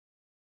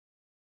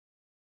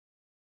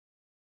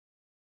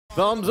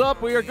Thumbs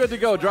up, we are good to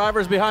go.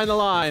 Drivers behind the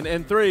line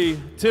in 3,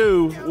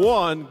 2,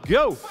 1,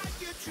 go.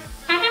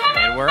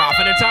 And we're off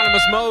in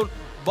autonomous mode.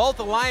 Both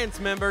Alliance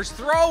members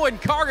throwing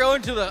cargo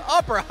into the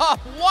upper hub.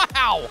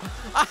 Wow,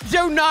 I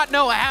do not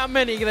know how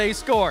many they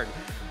scored.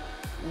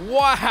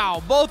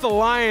 Wow, both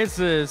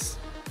Alliances.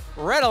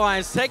 Red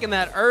Alliance taking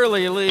that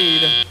early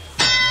lead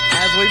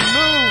as we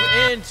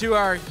move into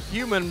our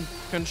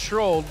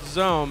human-controlled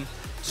zone.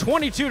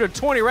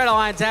 22-20, Red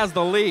Alliance has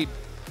the lead.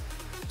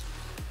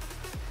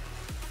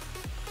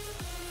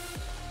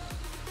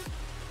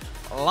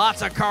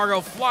 Lots of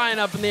cargo flying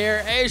up in the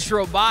air. Ace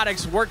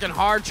Robotics working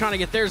hard, trying to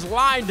get theirs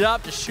lined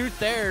up to shoot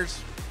theirs.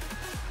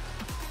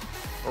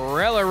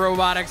 Rella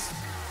Robotics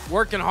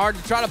working hard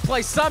to try to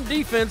play some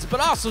defense, but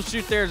also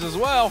shoot theirs as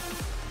well.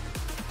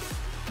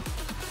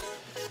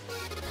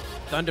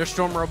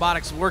 Thunderstorm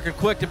Robotics working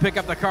quick to pick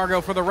up the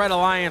cargo for the Red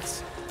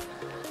Alliance.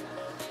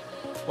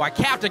 While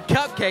Captain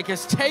Cupcake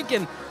has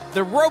taken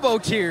the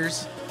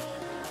Robotiers,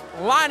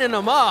 lining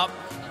them up,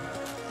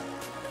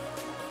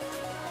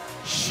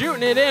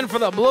 shooting it in for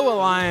the Blue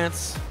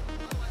Alliance.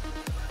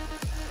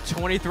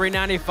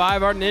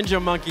 2395, our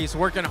Ninja Monkeys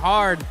working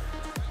hard,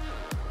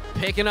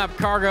 picking up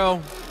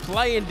cargo,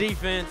 playing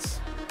defense.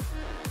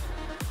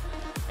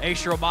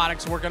 Ace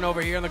Robotics working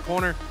over here in the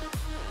corner,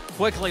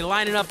 quickly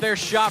lining up their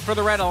shot for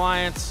the Red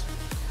Alliance.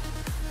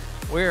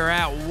 We're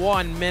at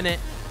 1 minute,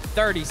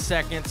 30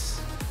 seconds.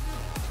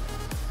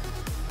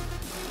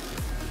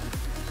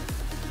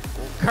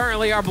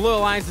 Currently, our Blue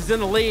Alliance is in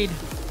the lead.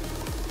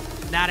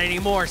 Not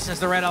anymore, says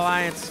the Red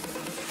Alliance.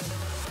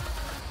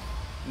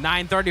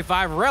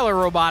 935, Rella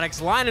Robotics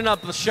lining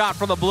up the shot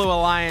for the Blue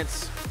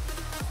Alliance.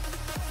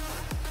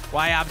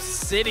 Why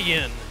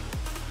Obsidian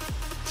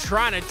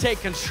trying to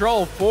take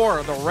control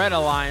for the Red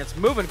Alliance.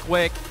 Moving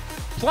quick,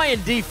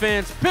 playing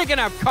defense, picking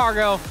up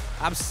cargo.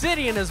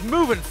 Obsidian is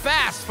moving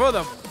fast for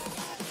them.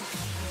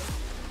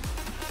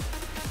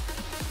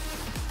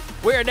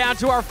 We are down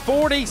to our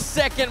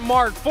 40-second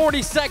mark,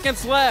 40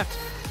 seconds left.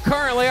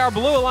 Currently, our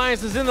Blue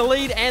Alliance is in the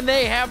lead, and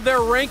they have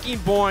their ranking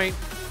point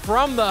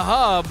from the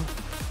hub.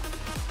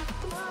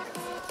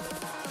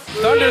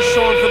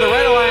 Thunderstorm for the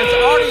Red Alliance,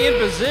 already in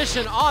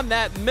position on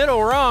that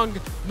middle rung,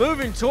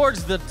 moving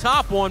towards the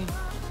top one.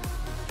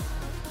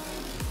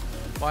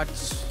 Watch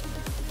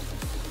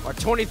our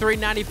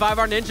 2395,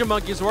 our Ninja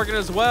Monkeys working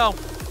as well.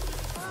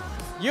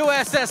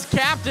 USS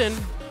Captain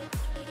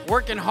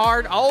working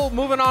hard. Oh,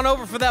 moving on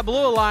over for that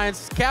Blue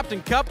Alliance.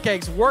 Captain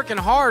Cupcakes working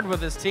hard with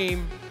his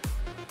team.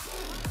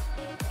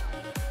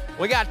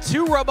 We got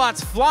 2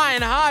 robots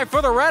flying high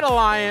for the Red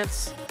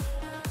Alliance.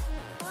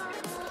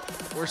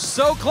 We're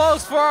so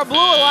close for our Blue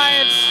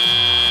Alliance.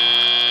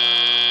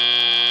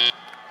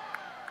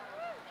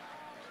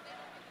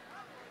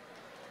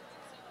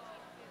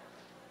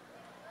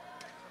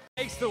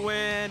 Takes the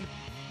win.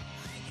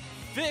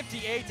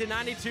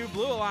 58-92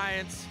 Blue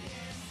Alliance.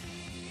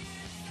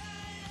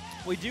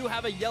 We do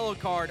have a yellow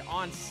card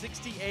on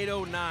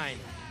 6809.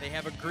 They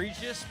have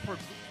egregious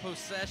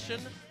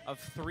possession of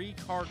 3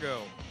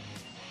 cargo.